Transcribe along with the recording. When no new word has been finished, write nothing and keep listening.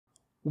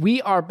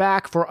We are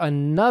back for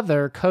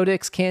another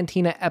Codex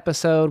Cantina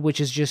episode, which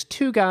is just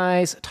two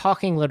guys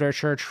talking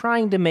literature,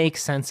 trying to make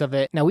sense of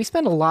it. Now, we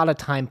spend a lot of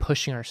time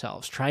pushing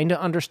ourselves, trying to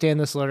understand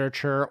this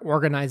literature,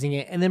 organizing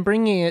it, and then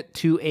bringing it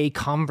to a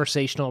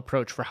conversational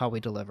approach for how we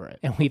deliver it.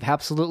 And we've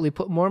absolutely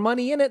put more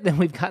money in it than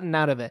we've gotten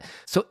out of it.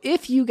 So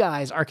if you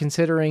guys are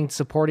considering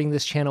supporting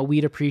this channel,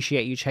 we'd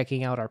appreciate you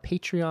checking out our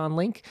Patreon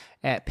link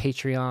at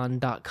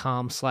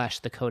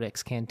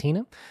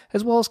patreon.com/thecodexcantina,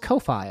 as well as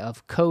Ko-Fi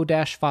of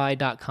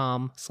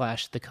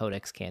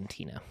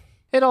ko-fi.com/thecodexcantina.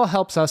 It all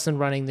helps us in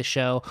running the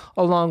show,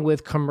 along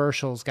with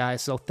commercials,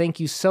 guys. So thank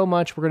you so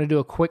much. We're going to do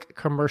a quick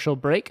commercial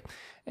break,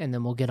 and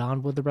then we'll get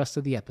on with the rest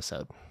of the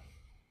episode.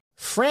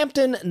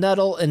 Frampton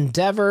Nuttall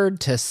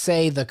endeavored to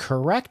say the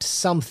correct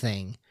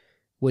something,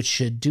 which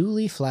should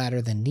duly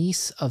flatter the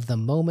niece of the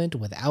moment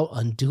without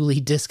unduly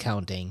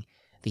discounting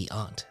the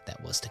aunt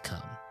that was to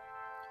come.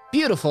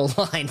 Beautiful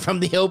line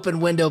from The Open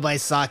Window by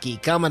Saki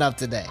coming up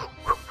today.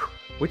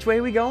 Which way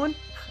are we going?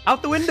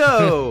 Out the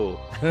window!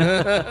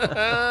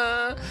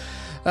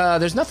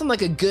 There's nothing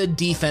like a good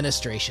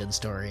defenestration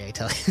story, I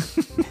tell you.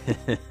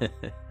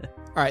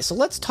 All right, so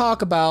let's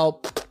talk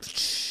about...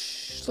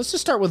 Let's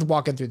just start with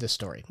walking through this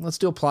story. Let's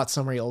do a plot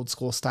summary old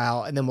school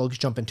style, and then we'll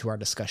jump into our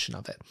discussion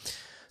of it.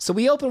 So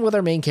we open with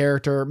our main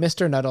character,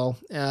 Mr. Nuttall.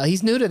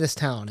 He's new to this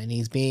town, and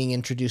he's being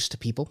introduced to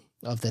people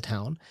of the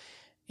town.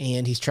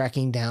 And he's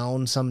tracking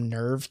down some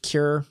nerve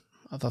cure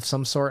of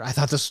some sort. I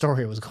thought the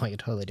story was going a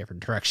totally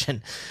different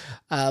direction.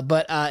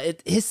 But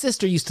his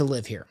sister used to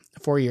live here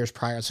 4 years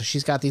prior, so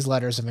she's got these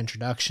letters of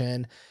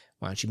introduction.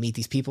 Why don't you meet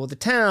these people at the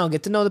town,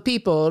 get to know the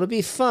people, it'll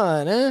be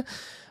fun, eh?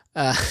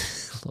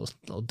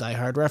 Little Die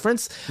Hard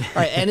reference. All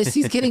right, and as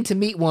he's getting to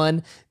meet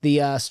one,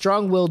 the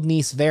strong-willed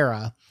niece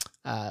Vera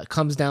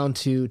comes down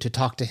to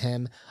talk to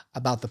him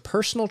about the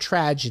personal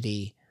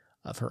tragedy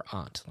of her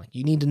aunt. Like,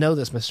 you need to know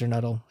this, Mr.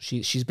 Nuttall.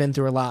 She's been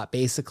through a lot.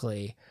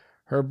 Basically,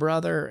 her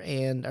brothers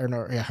and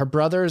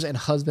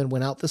husband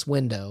went out this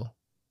window.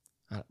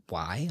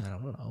 Why? I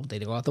don't know. They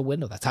go out the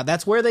window.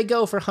 That's where they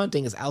go for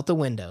hunting, is out the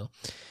window.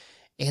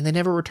 And they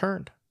never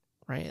returned,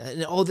 right?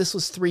 And, oh, this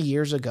was 3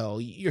 years ago.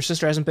 Your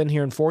sister hasn't been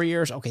here in 4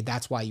 years? Okay,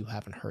 that's why you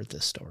haven't heard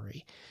this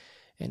story.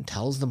 And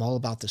tells them all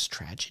about this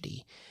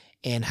tragedy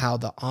and how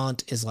the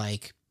aunt is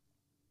like,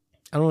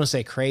 I don't want to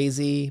say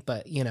crazy,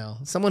 but, you know,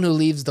 someone who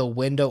leaves the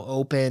window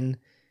open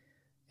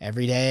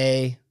every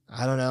day.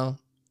 I don't know.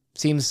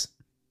 Seems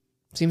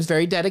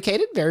very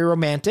dedicated, very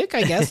romantic,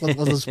 I guess.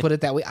 Let's put it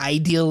that way.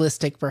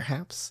 Idealistic,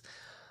 perhaps.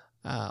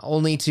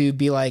 Only to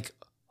be like,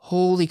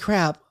 holy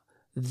crap,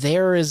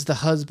 there is the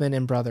husband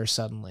and brother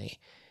suddenly.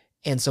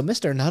 And so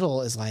Mr.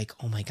 Nuttall is like,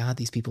 oh my God,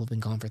 these people have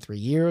been gone for 3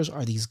 years.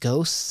 Are these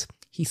ghosts?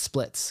 He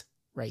splits.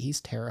 Right,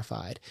 he's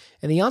terrified.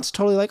 And the aunt's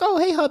totally like, oh,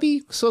 hey,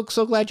 hubby, so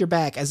glad you're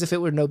back, as if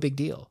it were no big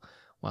deal.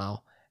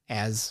 Well,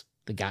 as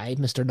the guy,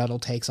 Mr. Nuttall,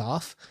 takes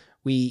off,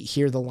 we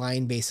hear the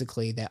line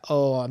basically that,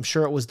 oh, I'm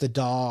sure it was the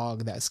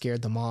dog that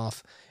scared them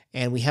off.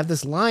 And we have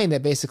this line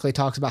that basically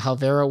talks about how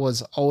Vera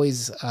was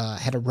always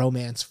had a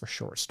romance for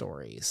short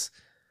stories.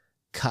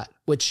 Cut,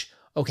 which,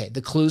 okay,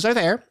 the clues are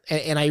there.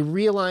 And I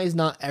realize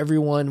not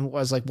everyone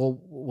was like, well,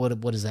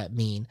 what does that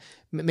mean?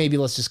 Maybe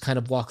let's just kind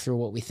of walk through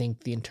what we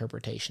think the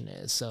interpretation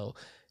is. So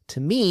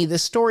to me,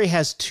 this story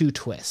has two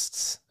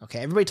twists. Okay,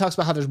 everybody talks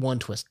about how there's one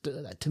twist.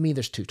 To me,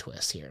 there's two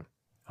twists here.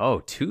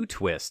 Oh, two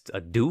twists. A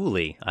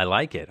dually. I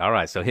like it. All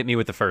right, so hit me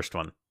with the first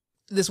one.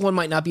 This one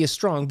might not be as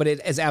strong, but it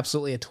is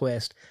absolutely a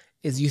twist.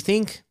 Is you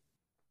think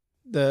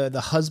the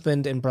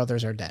husband and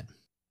brothers are dead.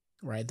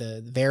 Right,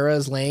 the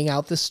Vera's laying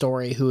out this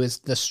story, who is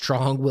the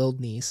strong-willed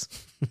niece.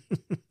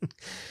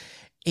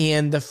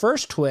 And the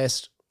first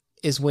twist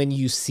is when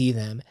you see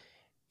them,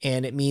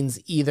 and it means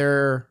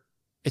either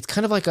it's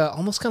kind of like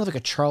almost kind of like a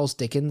Charles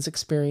Dickens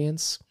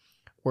experience,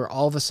 where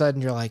all of a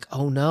sudden you're like,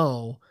 oh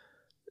no,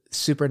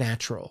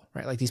 supernatural,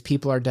 right? Like these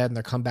people are dead and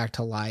they're come back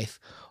to life,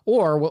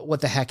 or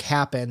what the heck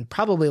happened?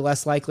 Probably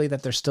less likely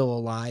that they're still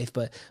alive,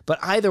 but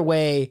either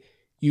way,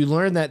 you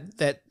learn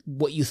that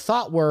what you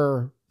thought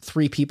were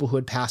 3 people who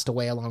had passed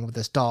away along with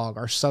this dog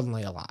are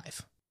suddenly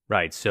alive.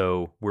 Right,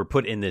 so we're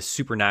put in this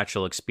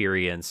supernatural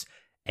experience,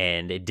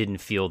 and it didn't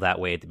feel that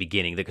way at the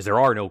beginning because there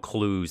are no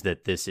clues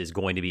that this is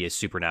going to be a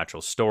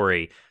supernatural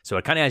story. So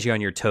it kind of has you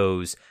on your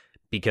toes,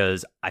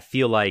 because I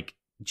feel like,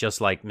 just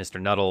like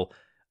Mr. Nuttall,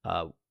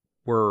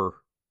 we're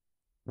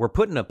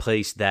put in a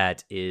place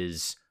that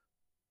is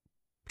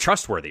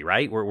trustworthy,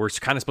 right? We're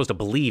kind of supposed to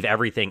believe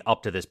everything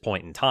up to this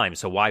point in time.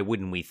 So why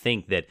wouldn't we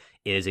think that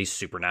it is a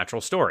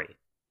supernatural story?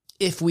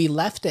 If we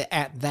left it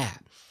at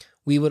that,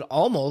 we would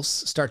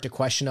almost start to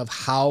question of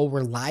how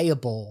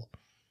reliable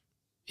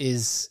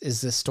is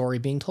this story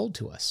being told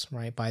to us,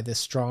 right? By this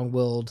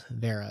strong-willed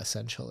Vera,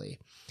 essentially.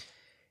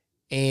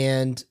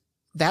 And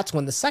that's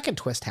when the second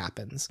twist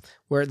happens,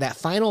 where that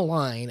final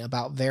line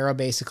about Vera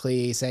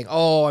basically saying,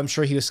 oh, I'm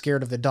sure he was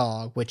scared of the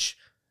dog, which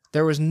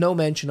there was no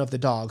mention of the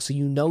dog. So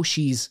you know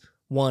she's,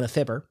 one, a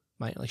fibber,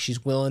 right? Like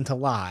she's willing to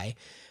lie.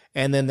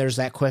 And then there's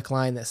that quick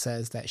line that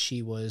says that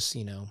she was,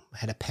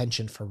 had a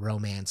penchant for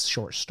romance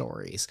short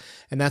stories.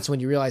 And that's when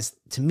you realize,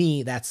 to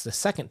me, that's the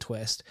second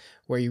twist,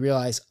 where you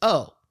realize,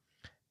 oh,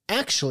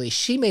 actually,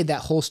 she made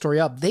that whole story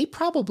up. They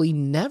probably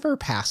never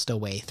passed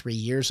away 3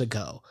 years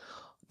ago.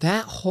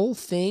 That whole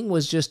thing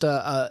was just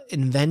a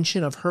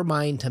invention of her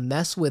mind to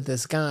mess with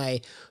this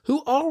guy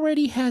who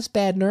already has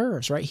bad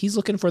nerves, right? He's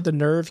looking for the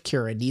nerve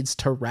cure and needs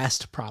to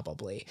rest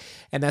probably.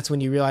 And that's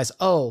when you realize,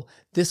 oh,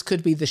 this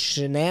could be the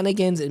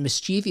shenanigans and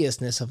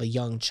mischievousness of a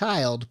young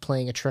child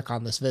playing a trick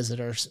on this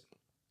visitor.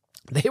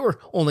 They were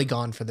only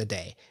gone for the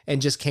day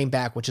and just came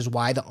back, which is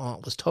why the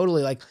aunt was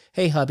totally like,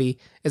 hey, hubby,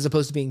 as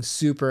opposed to being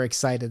super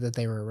excited that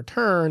they were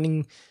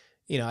returning.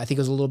 I think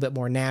it was a little bit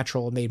more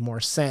natural, it made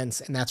more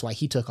sense, and that's why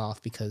he took off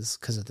because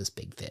of this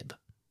big fib.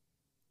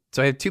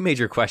 So I have two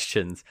major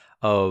questions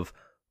of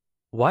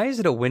why is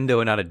it a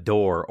window and not a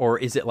door? Or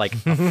is it like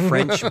a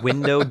French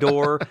window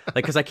door? Like,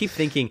 because I keep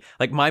thinking,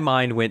 like my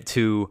mind went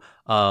to,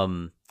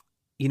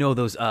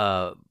 those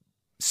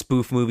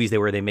spoof movies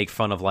where they make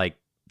fun of like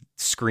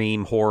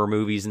Scream horror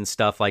movies and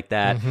stuff like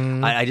that.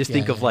 Mm-hmm. I just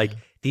think of like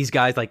these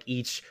guys like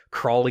each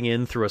crawling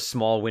in through a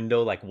small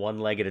window, like one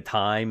leg at a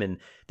time. And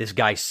this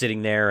guy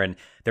sitting there and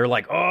they're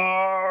like, oh,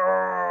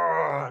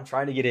 I'm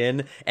trying to get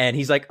in. And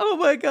he's like, oh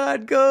my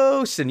God,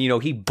 ghosts. And,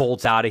 he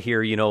bolts out of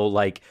here,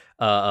 like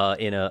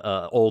in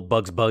a old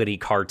Bugs Bunny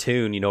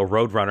cartoon,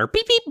 Roadrunner,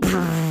 beep,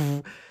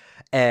 beep.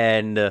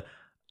 And,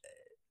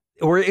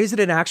 or is it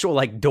an actual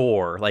like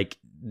door? Like,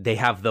 they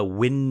have the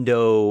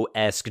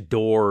window-esque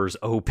doors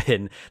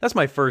open. That's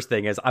my first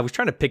thing, is I was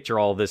trying to picture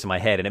all of this in my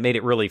head, and it made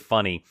it really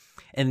funny.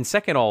 And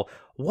second of all,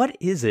 what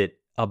is it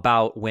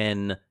about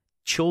when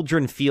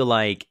children feel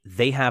like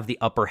they have the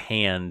upper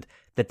hand,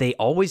 that they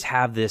always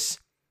have this,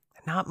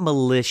 not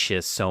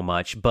malicious so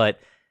much, but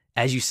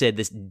as you said,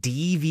 this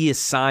devious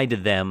side to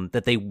them,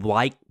 that they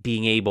like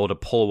being able to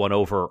pull one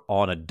over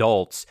on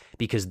adults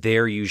because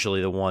they're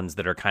usually the ones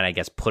that are kind of, I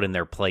guess, put in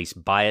their place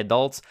by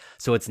adults.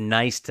 So it's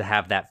nice to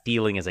have that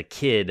feeling as a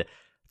kid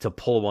to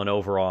pull one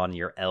over on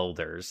your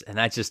elders. And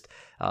that's just,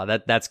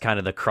 that's kind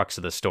of the crux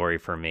of the story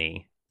for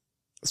me.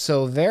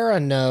 So Vera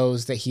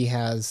knows that he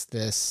has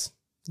this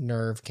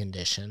nerve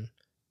condition,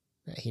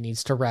 that he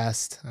needs to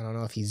rest. I don't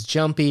know if he's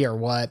jumpy or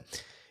what.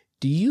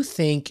 Do you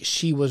think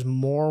she was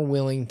more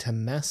willing to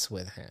mess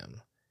with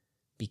him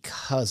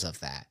because of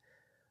that?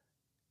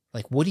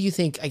 Like, what do you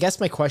think? I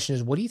guess my question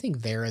is, what do you think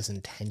Vera's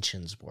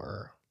intentions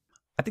were?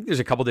 I think there's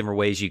a couple different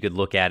ways you could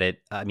look at it.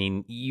 I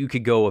mean, you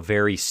could go a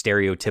very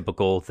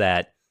stereotypical,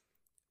 that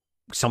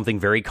something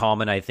very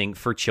common, I think,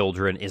 for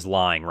children is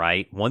lying,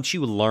 right? Once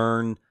you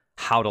learn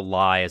how to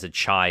lie as a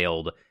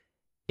child,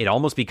 it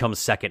almost becomes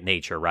second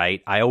nature,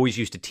 right? I always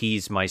used to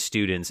tease my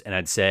students and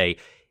I'd say,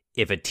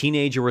 if a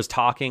teenager was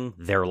talking,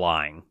 they're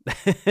lying.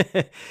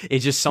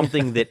 It's just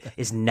something that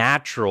is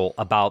natural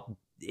about,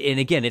 and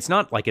again, it's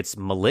not like it's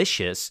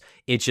malicious.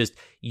 It's just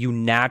you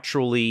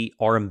naturally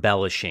are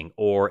embellishing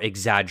or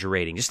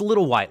exaggerating, just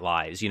little white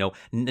lies.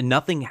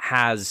 Nothing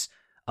has,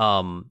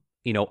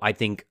 I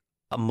think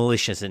a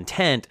malicious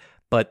intent,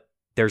 but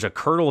there's a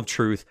kernel of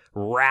truth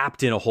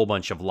wrapped in a whole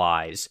bunch of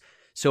lies.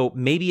 So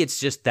maybe it's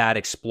just that,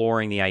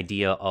 exploring the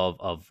idea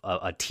of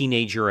a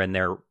teenager and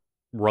their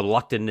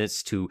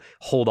reluctantness to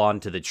hold on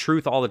to the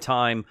truth all the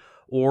time.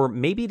 Or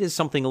maybe it is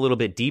something a little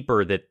bit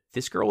deeper, that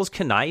this girl is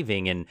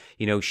conniving and,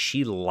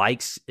 she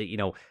likes,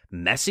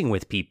 messing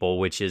with people,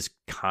 which is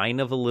kind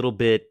of a little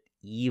bit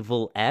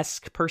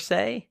evil-esque per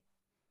se.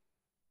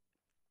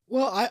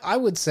 Well, I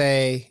would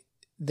say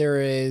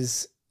there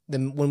is,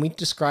 when we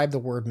describe the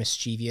word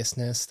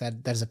mischievousness,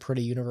 that is a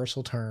pretty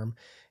universal term.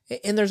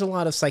 And there's a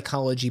lot of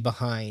psychology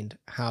behind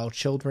how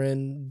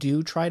children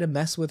do try to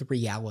mess with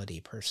reality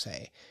per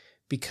se.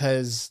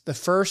 Because the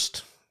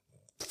first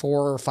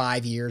 4 or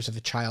 5 years of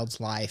a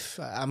child's life,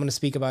 I'm going to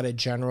speak about a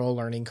general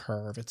learning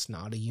curve. It's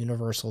not a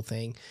universal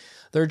thing.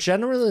 They're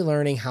generally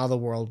learning how the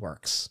world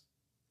works,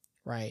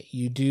 right?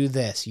 You do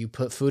this, you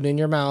put food in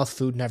your mouth,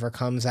 food never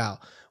comes out.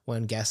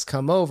 When guests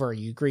come over,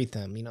 you greet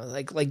them,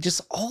 like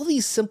just all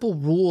these simple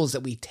rules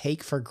that we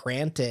take for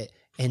granted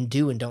and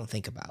do and don't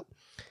think about.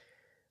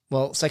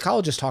 Well,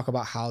 psychologists talk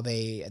about how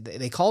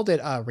they called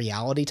it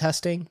reality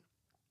testing,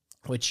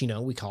 which,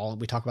 we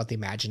talk about the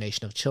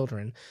imagination of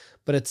children,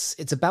 but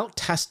it's about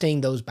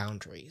testing those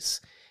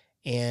boundaries.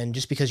 And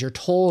just because you're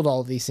told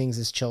all of these things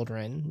as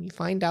children, you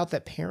find out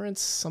that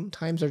parents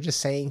sometimes are just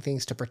saying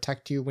things to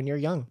protect you when you're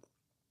young.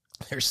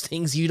 There's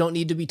things you don't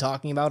need to be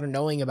talking about or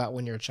knowing about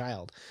when you're a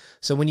child.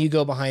 So when you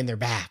go behind their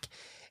back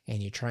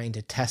and you're trying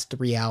to test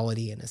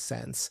reality in a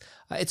sense,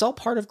 it's all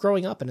part of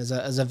growing up and is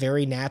a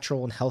very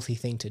natural and healthy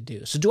thing to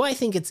do. So do I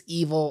think it's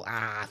evil?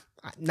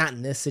 Not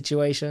in this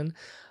situation.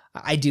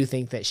 I do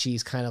think that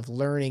she's kind of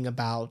learning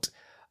about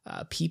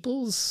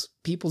people's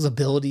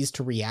abilities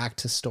to react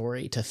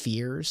to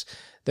fears.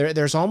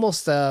 There's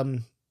almost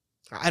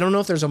I don't know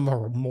if there's a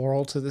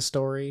moral to the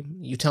story.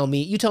 You tell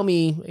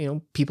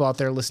me, people out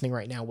there listening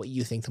right now, what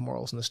you think the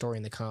morals in the story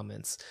in the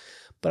comments.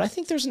 But I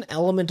think there's an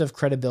element of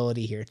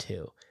credibility here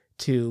too.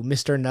 to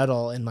Mr.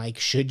 Nuttall and like,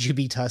 should you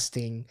be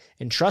trusting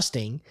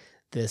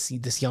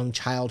this young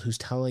child who's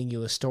telling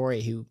you a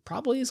story who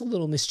probably is a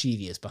little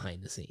mischievous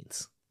behind the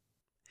scenes.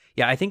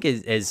 Yeah, I think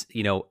as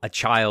you know, a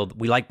child,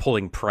 we like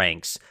pulling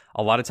pranks.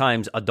 A lot of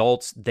times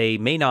adults, they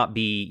may not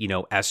be, you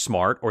know, as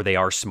smart, or they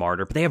are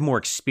smarter, but they have more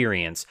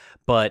experience.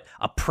 But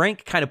a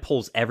prank kind of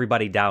pulls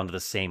everybody down to the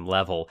same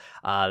level.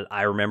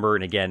 I remember,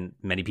 and again,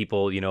 many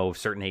people, you know, of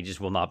certain ages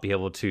will not be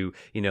able to,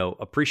 you know,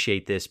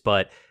 appreciate this,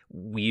 but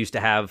we used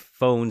to have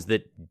phones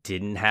that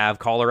didn't have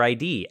caller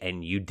ID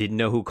and you didn't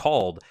know who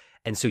called.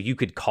 And so you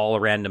could call a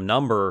random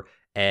number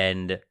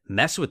and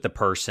mess with the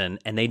person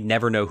and they'd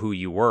never know who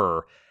you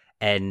were.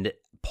 And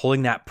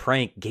pulling that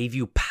prank gave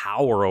you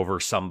power over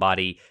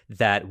somebody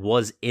that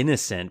was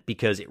innocent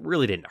because it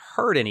really didn't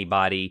hurt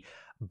anybody,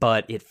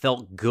 but it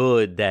felt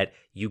good that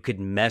you could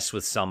mess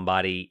with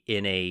somebody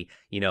in a,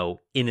 you know,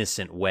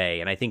 innocent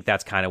way. And I think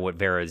that's kind of what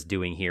Vera is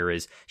doing here,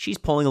 is she's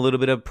pulling a little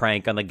bit of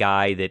prank on the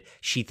guy that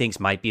she thinks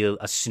might be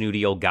a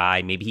snooty old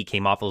guy. Maybe he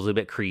came off a little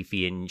bit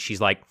creepy, and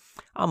she's like,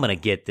 I'm going to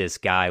get this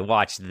guy.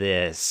 Watch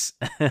this.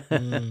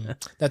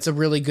 That's a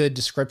really good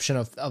description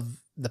of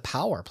the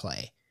power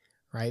play.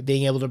 Right?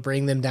 Being able to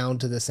bring them down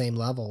to the same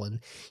level. And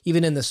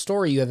even in the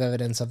story, you have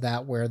evidence of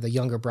that, where the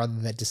younger brother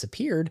that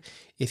disappeared,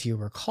 if you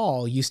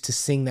recall, used to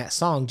sing that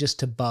song just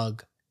to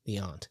bug the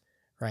aunt,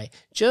 right?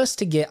 Just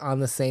to get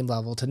on the same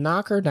level, to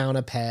knock her down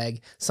a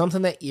peg,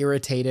 something that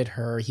irritated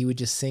her. He would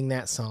just sing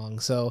that song.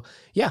 So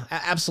yeah,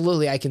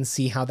 absolutely. I can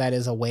see how that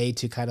is a way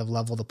to kind of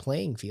level the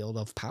playing field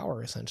of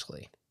power,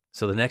 essentially.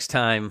 So the next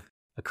time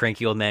a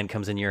cranky old man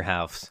comes in your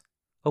house,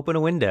 open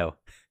a window.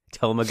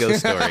 Tell him a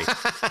ghost story.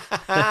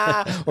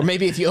 Or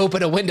maybe if you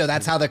open a window,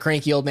 that's how the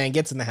cranky old man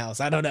gets in the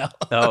house. I don't know.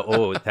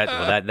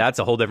 That's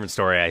a whole different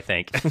story, I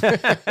think.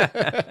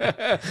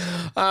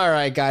 All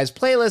right, guys.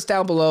 Playlist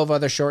down below of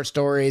other short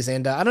stories.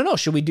 And I don't know,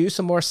 should we do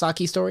some more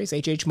Saki stories,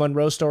 H.H.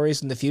 Munro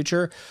stories in the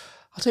future?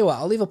 I'll tell you what,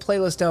 I'll leave a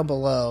playlist down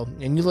below,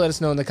 and you let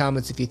us know in the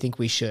comments if you think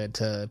we should,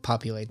 to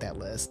populate that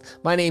list.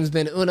 My name's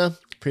been Una.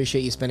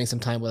 Appreciate you spending some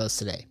time with us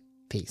today.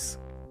 Peace.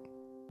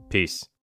 Peace.